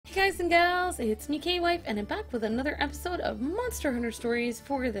Hey guys and gals, it's me K-Wife, and I'm back with another episode of Monster Hunter Stories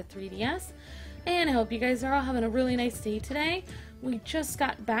for the 3DS. And I hope you guys are all having a really nice day today. We just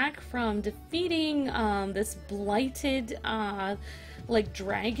got back from defeating this blighted like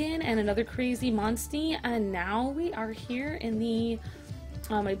dragon and another crazy monster, and now we are here in the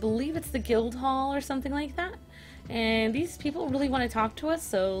I believe it's the guild hall or something like that. And these people really want to talk to us,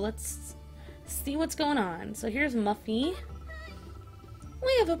 so let's see what's going on. So here's Muffy.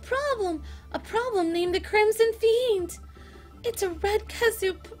 We have a problem named the Crimson Fiend. It's a red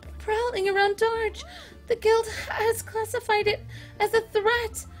kazoo prowling around Darge. The guild has classified it as a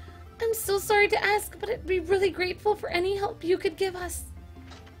threat. I'm so sorry to ask, but I'd be really grateful for any help you could give us.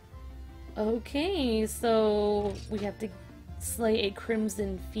 Okay, so we have to slay a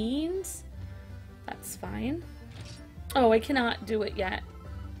Crimson Fiend. That's fine. Oh, I cannot do it yet.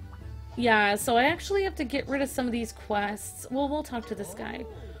 Yeah, so I actually have to get rid of some of these quests. Well, we'll talk to this guy.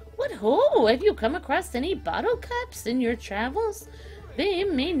 What ho! Have you come across any bottle caps in your travels? They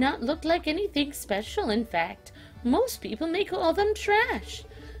may not look like anything special, in fact. Most people may call them trash.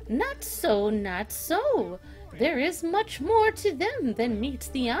 Not so, not so. There is much more to them than meets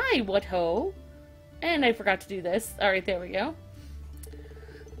the eye, what ho! And I forgot to do this. Alright, there we go.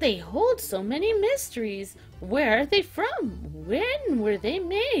 They hold so many mysteries. Where are they from? When were they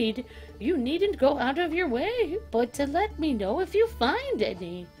made? You needn't go out of your way, but to let me know if you find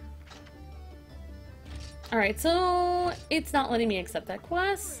any. Alright, so it's not letting me accept that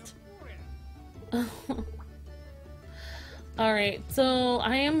quest. Alright, so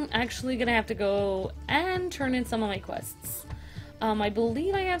I am actually gonna have to go and turn in some of my quests. I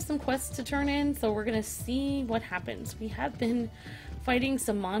believe I have some quests to turn in, so we're gonna see what happens. We have been fighting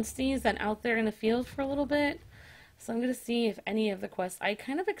some monsters and out there in the field for a little bit. So I'm going to see if any of the quests... I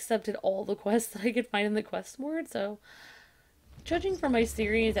kind of accepted all the quests that I could find in the quest board, so... Judging from my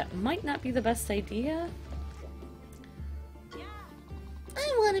series, that might not be the best idea.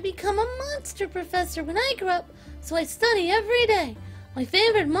 I want to become a monster professor when I grow up, so I study every day. My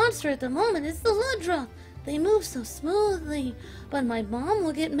favorite monster at the moment is the Ludra. They move so smoothly, but my mom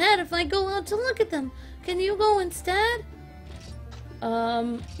will get mad if I go out to look at them. Can you go instead?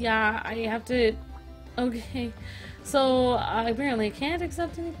 Yeah, I have to... Okay, so I apparently can't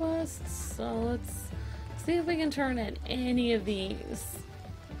accept any quests, so let's see if we can turn in any of these.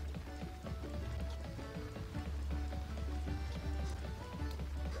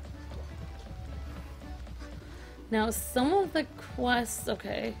 Now, some of the quests...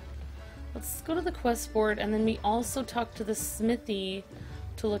 Okay, let's go to the quest board, and then we also talk to the smithy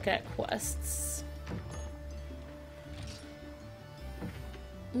to look at quests.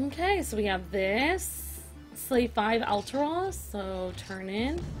 Okay, so we have this. Slay 5 Alteros, so turn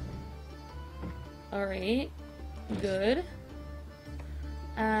in. Alright, good.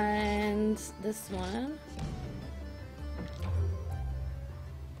 And this one.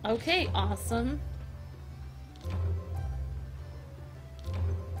 Okay, awesome.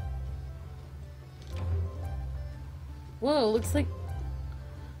 Whoa, looks like...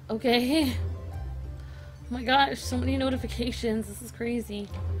 Okay. Oh my gosh, so many notifications. This is crazy.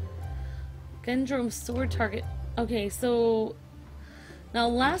 Gendrome sword target. Okay, so now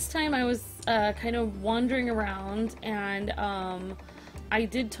last time I was kind of wandering around, and I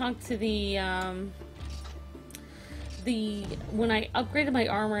did talk to the when I upgraded my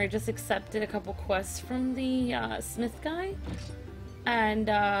armor, I just accepted a couple quests from the smith guy, and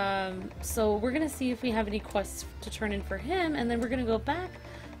so we're gonna see if we have any quests to turn in for him, and then we're gonna go back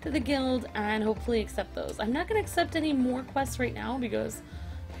to the guild and hopefully accept those. I'm not going to accept any more quests right now because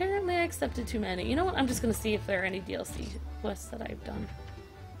apparently I accepted too many. You know what? I'm just going to see if there are any DLC quests that I've done.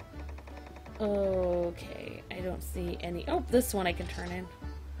 Okay, I don't see any. Oh, this one I can turn in.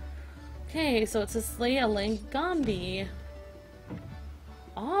 Okay, so it's a slay a Langambi.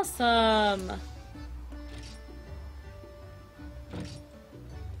 Awesome!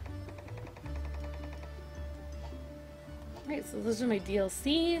 Alright, so those are my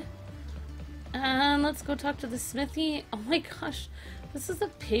DLC. And let's go talk to the smithy. Oh my gosh, this is a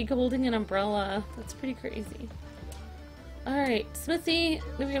pig holding an umbrella. That's pretty crazy. Alright, smithy,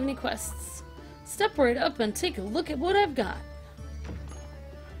 do we have any quests? Step right up and take a look at what I've got.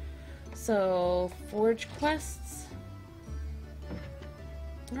 So, forge quests.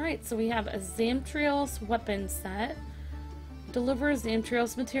 Alright, so we have a Zamtriel's weapon set. Deliver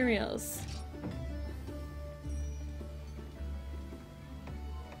Zamtriel's materials.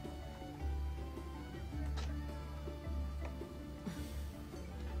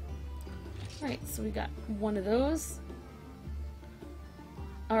 Alright, so we got one of those.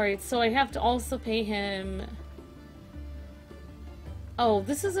 Alright, so I have to also pay him Oh,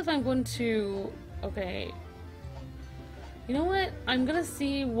 this is if I'm going to... Okay. You know what? I'm gonna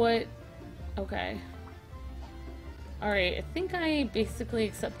see what... Okay. Alright, I think I basically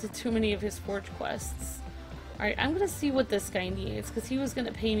accepted too many of his forge quests. Alright, I'm gonna see what this guy needs, because he was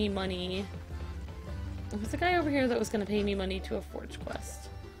gonna pay me money. There's a guy over here that was gonna pay me money to a forge quest.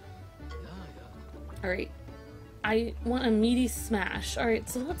 Alright. I want a meaty smash. Alright,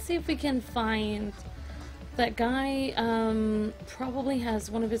 so let's see if we can find... That guy, probably has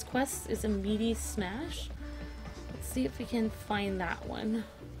one of his quests is a meaty smash. Let's see if we can find that one.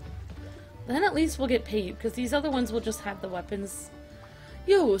 Then at least we'll get paid, because these other ones will just have the weapons.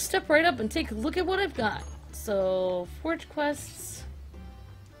 Yo, step right up and take a look at what I've got. So, forge quests.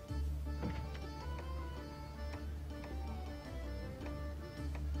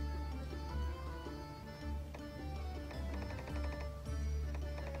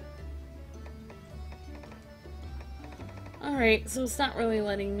 Alright, so it's not really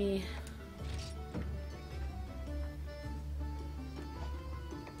letting me...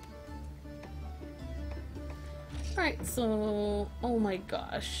 Alright, so... Oh my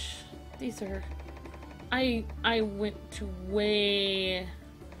gosh. These are... I went to way...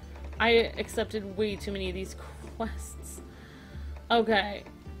 I accepted way too many of these quests. Okay.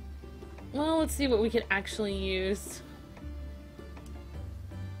 Well, let's see what we can actually use.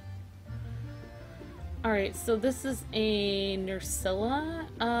 Alright, so this is a Nursilla.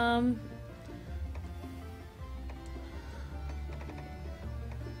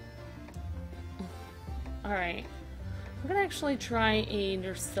 Alright. I'm gonna actually try a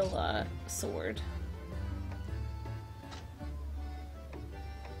Nursilla sword.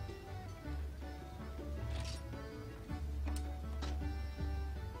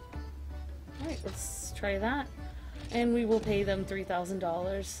 Alright, let's try that. And we will pay them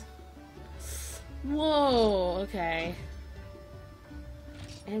 $3,000. Whoa, okay.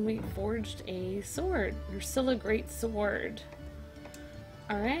 And we forged a sword. Nursilla Great Sword.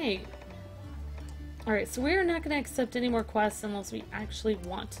 Alright. Alright, so we're not going to accept any more quests unless we actually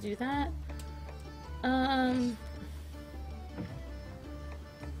want to do that.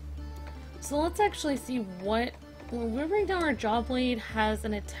 So let's actually see what... Well, right now our Jaw Blade has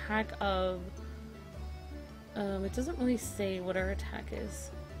an attack of... it doesn't really say what our attack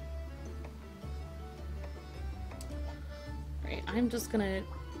is. Right, I'm just gonna...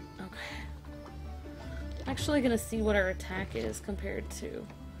 Okay. Actually gonna see what our attack is compared to...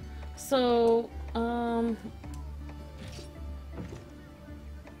 So,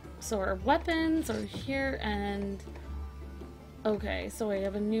 so our weapons are here, and okay, so I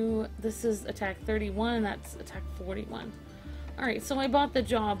have a new, this is attack 31, that's attack 41. Alright, so I bought the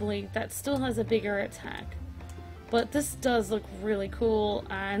Jaw Blade, that still has a bigger attack, but this does look really cool,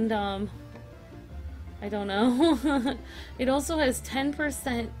 and I don't know. It also has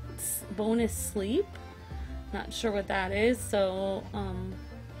 10% bonus sleep, not sure what that is, so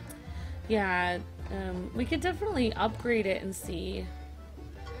yeah, we could definitely upgrade it and see.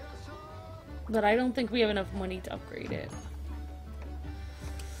 But I don't think we have enough money to upgrade it.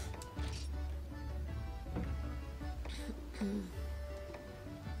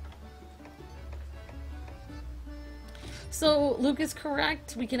 So, Luke is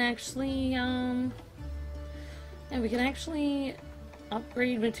correct. We can actually, yeah, we can actually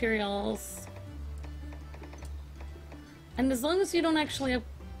upgrade materials. And as long as you don't actually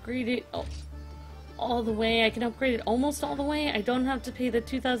upgrade it all the way. I can upgrade it almost all the way. I don't have to pay the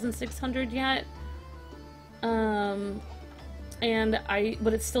 2,600 yet. But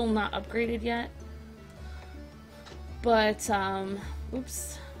it's still not upgraded yet. But,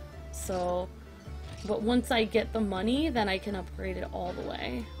 oops. So, but once I get the money, then I can upgrade it all the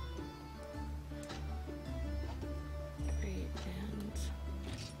way.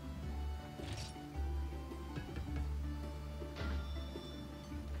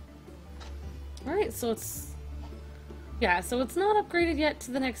 Alright, so it's... Yeah, so it's not upgraded yet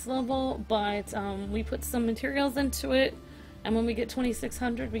to the next level, but we put some materials into it, and when we get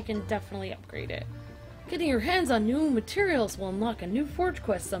 2,600, we can definitely upgrade it. Getting your hands on new materials will unlock a new forge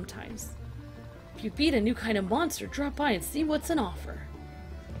quest sometimes. If you beat a new kind of monster, drop by and see what's in offer.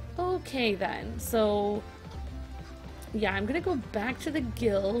 Okay then, so... Yeah, I'm gonna go back to the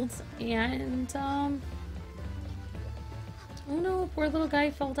guild, and oh no, poor little guy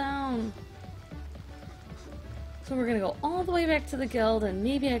fell down. So we're gonna go all the way back to the guild and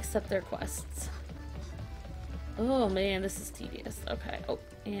maybe accept their quests. Oh man, this is tedious. Okay,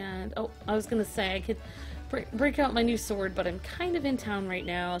 I was gonna say I could break out my new sword, but I'm kind of in town right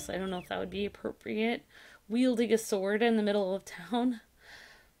now, so I don't know if that would be appropriate. Wielding a sword in the middle of town.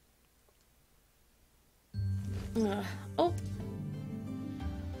 Oh.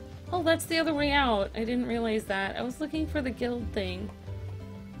 Oh, that's the other way out. I didn't realize that. I was looking for the guild thing.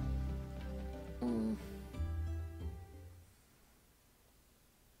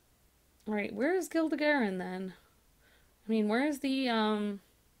 Alright, where is Gildegarin then? I mean, where is the,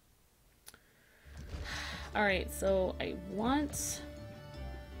 Alright, so I want...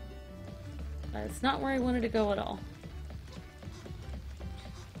 That's not where I wanted to go at all.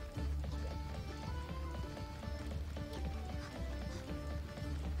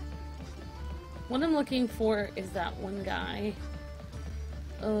 What I'm looking for is that one guy.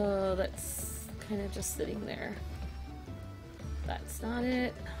 That's kind of just sitting there. That's not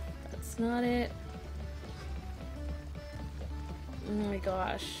it. That's not it. Oh my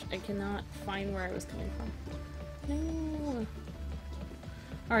gosh, I cannot find where I was coming from. No.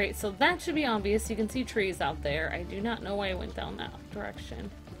 Alright, so that should be obvious. You can see trees out there. I do not know why I went down that direction.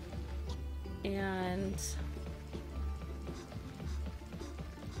 And...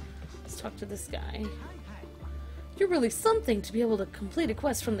 let's talk to this guy. You're really something to be able to complete a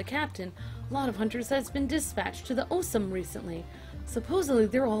quest from the captain. A lot of hunters has been dispatched to the Osum recently. Supposedly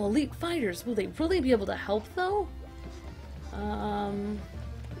they're all elite fighters. Will they really be able to help though?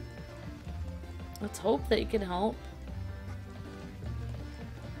 Let's hope they can help.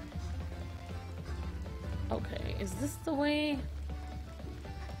 Okay, is this the way?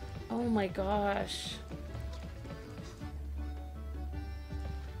 Oh my gosh.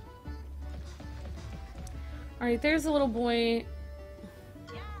 Alright, there's a little boy.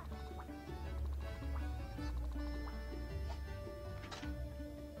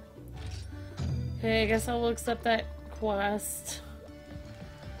 Okay, I guess I will accept that quest.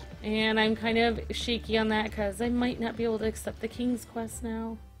 And I'm kind of shaky on that because I might not be able to accept the King's Quest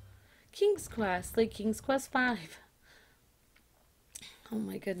now. King's Quest, like King's Quest 5. Oh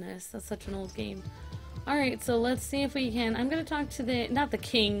my goodness, that's such an old game. Alright, so let's see if we can... I'm gonna talk to the... not the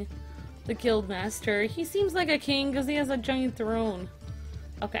king. The Guildmaster. He seems like a king because he has a giant throne.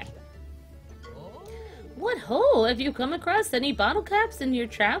 Okay. What ho! Have you come across any bottle caps in your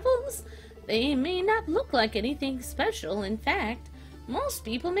travels? They may not look like anything special. In fact, most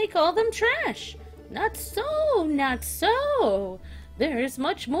people may call them trash. Not so, not so. There's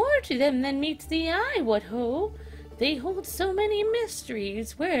much more to them than meets the eye, what ho! They hold so many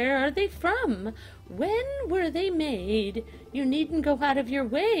mysteries. Where are they from? When were they made? You needn't go out of your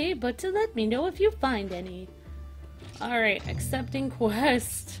way, but to let me know if you find any. Alright, accepting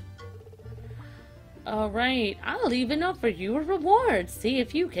quest. Alright, I'll even offer you a reward. See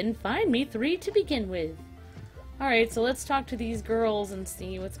if you can find me 3 to begin with. Alright, so let's talk to these girls and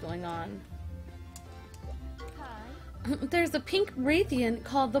see what's going on. There's a pink radiant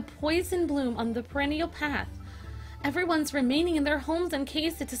called the Poison Bloom on the perennial path. Everyone's remaining in their homes in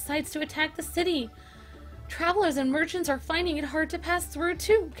case it decides to attack the city. Travelers and merchants are finding it hard to pass through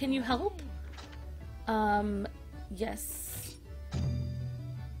too. Can you help? Yes.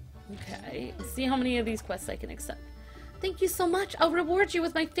 Okay, let's see how many of these quests I can accept. Thank you so much. I'll reward you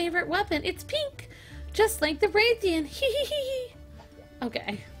with my favorite weapon. It's pink, just like the radiant. Hee.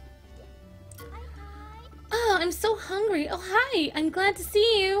 Okay. Oh, I'm so hungry. Oh, hi. I'm glad to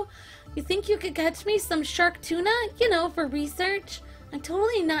see you. You think you could get me some shark tuna? You know, for research? I'm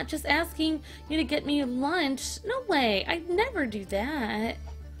totally not just asking you to get me lunch. No way. I'd never do that.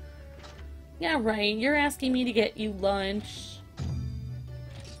 Yeah, right. You're asking me to get you lunch.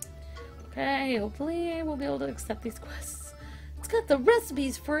 Okay, hopefully I will be able to accept these quests. It's got the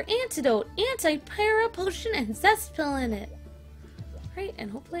recipes for antidote, anti-para potion, and zest pill in it. Right, and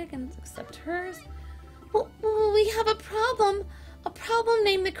hopefully I can accept hers. Well, we have a problem. A problem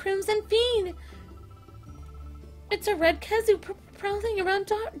named the Crimson Fiend. It's a red kazoo prowling around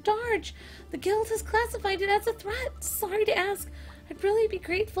Darge. The guild has classified it as a threat. Sorry to ask. I'd really be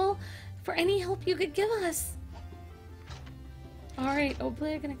grateful for any help you could give us. Alright,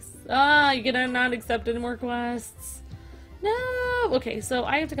 hopefully I can you can not accept any more quests. No! Okay, so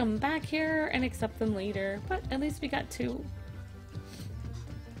I have to come back here and accept them later. But at least we got 2.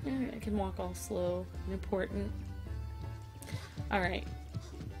 I can walk all slow and important. Alright.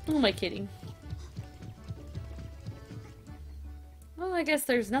 Who am I kidding? Well, I guess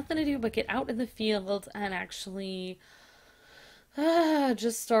there's nothing to do but get out in the field and actually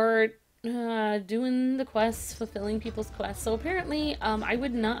just start doing the quests, fulfilling people's quests. So apparently, I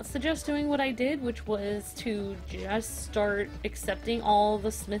would not suggest doing what I did, which was to just start accepting all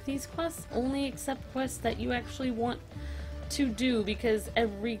the Smithy's quests. Only accept quests that you actually want to do, because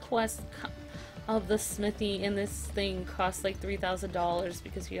every quest of the smithy in this thing costs like $3,000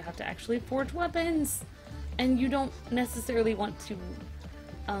 because you have to actually forge weapons, and you don't necessarily want to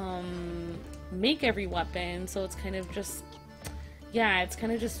make every weapon, so it's kind of just, Yeah, it's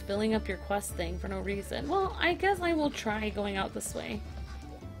kind of just filling up your quest thing for no reason. Well, I guess I will try going out this way.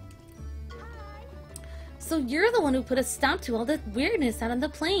 So you're the one who put a stop to all the weirdness out on the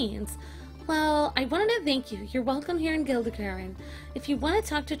plains. Well, I wanted to thank you. You're welcome here in Guildmaster. If you want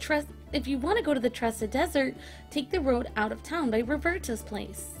to go to the Tressa Desert, take the road out of town by Roberta's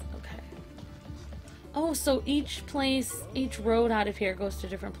place. Okay. Oh, so each road out of here goes to a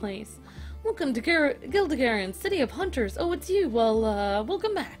different place. Welcome to Guildmaster, city of hunters. Oh, it's you. Well,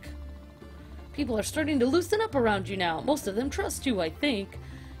 welcome back. People are starting to loosen up around you now. Most of them trust you, I think.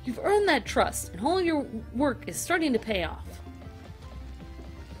 You've earned that trust, and all your work is starting to pay off.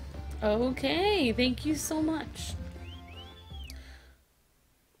 Okay, thank you so much.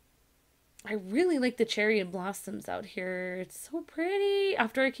 I really like the cherry and blossoms out here. It's so pretty.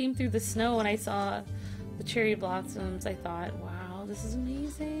 After I came through the snow and I saw the cherry blossoms, I thought, wow, this is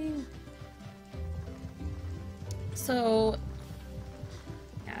amazing. So,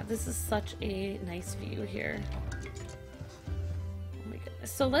 yeah, this is such a nice view here. Oh my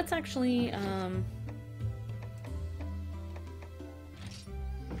goodness. So let's actually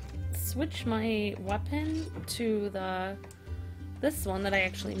switch my weapon to this one that I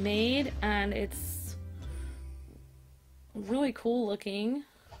actually made, and it's really cool looking.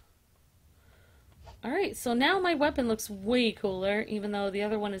 Alright, so now my weapon looks way cooler, even though the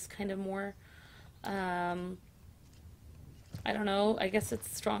other one is kind of more, I don't know, I guess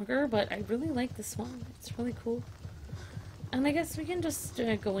it's stronger, but I really like this one. It's really cool. And I guess we can just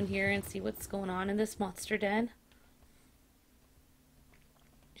go in here and see what's going on in this monster den.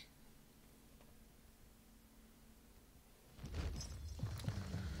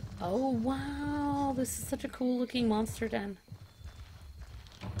 Oh wow, this is such a cool looking monster den.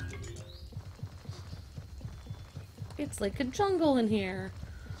 It's like a jungle in here.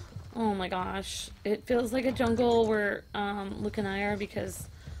 Oh my gosh, it feels like a jungle where Luke and I are, because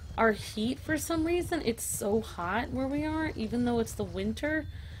our heat, for some reason, it's so hot where we are, even though it's the winter,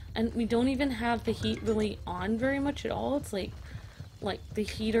 and we don't even have the heat really on very much at all. It's like the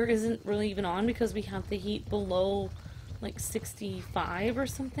heater isn't really even on because we have the heat below like 65 or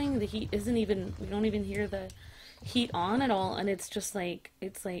something. The heat isn't even, we don't even hear the heat on at all, and it's just like,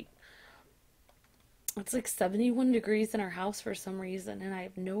 it's like 71 degrees in our house for some reason, and I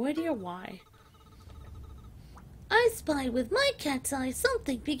have no idea why. I spy with my cat's eye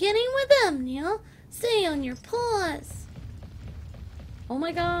something beginning with M, Neil. Stay on your paws. Oh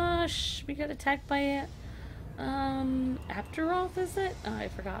my gosh, we got attacked by it. After all, is it? Oh, I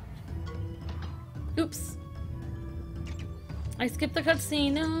forgot. Oops. I skipped the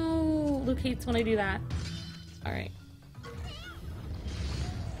cutscene. No, Luke hates when I do that. Alright.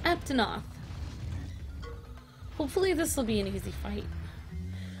 Aptonoth. Hopefully this will be an easy fight.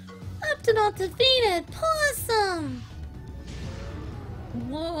 Aptonoth defeated! Possum!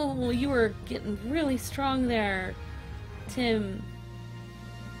 Whoa, you were getting really strong there, Tim.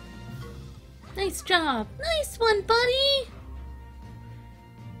 Nice job! Nice one, buddy!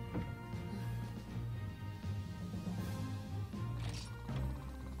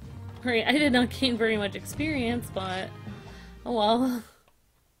 Alright, I did not gain very much experience, but oh well.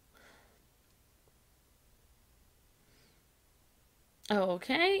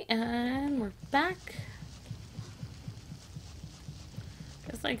 Okay, and we're back.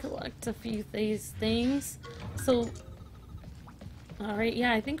 Guess I collect a few of these things. So, alright,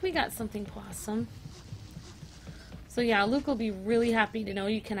 yeah, I think we got something awesome. So yeah, Luke will be really happy to know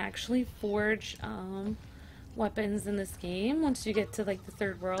you can actually forge weapons in this game once you get to like the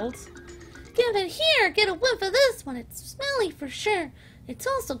third world. Get it here! Get a whiff of this one! It's smelly for sure. It's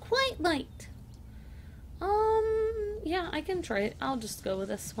also quite light. Yeah, I can try it. I'll just go with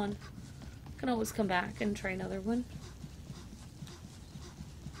this one. I can always come back and try another one.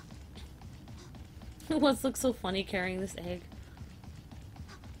 It must look so funny carrying this egg.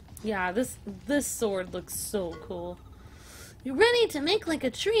 Yeah, this sword looks so cool. You ready to make like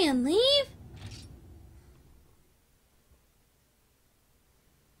a tree and leave?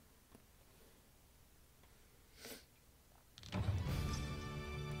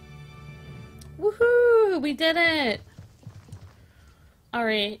 Woohoo! We did it!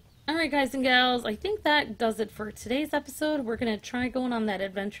 Alright, guys and gals, I think that does it for today's episode. We're going to try going on that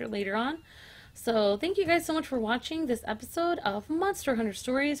adventure later on. So, thank you guys so much for watching this episode of Monster Hunter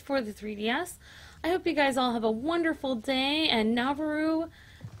Stories for the 3DS. I hope you guys all have a wonderful day, and Navaroo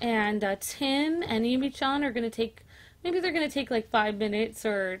and Tim and Amy-chan are going to take, maybe they're going to take like 5 minutes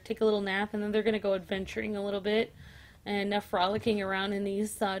or take a little nap, and then they're going to go adventuring a little bit and frolicking around in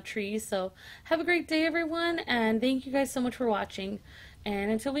these trees. So, have a great day, everyone, and thank you guys so much for watching.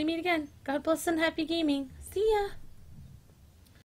 And until we meet again, God bless and happy gaming. See ya!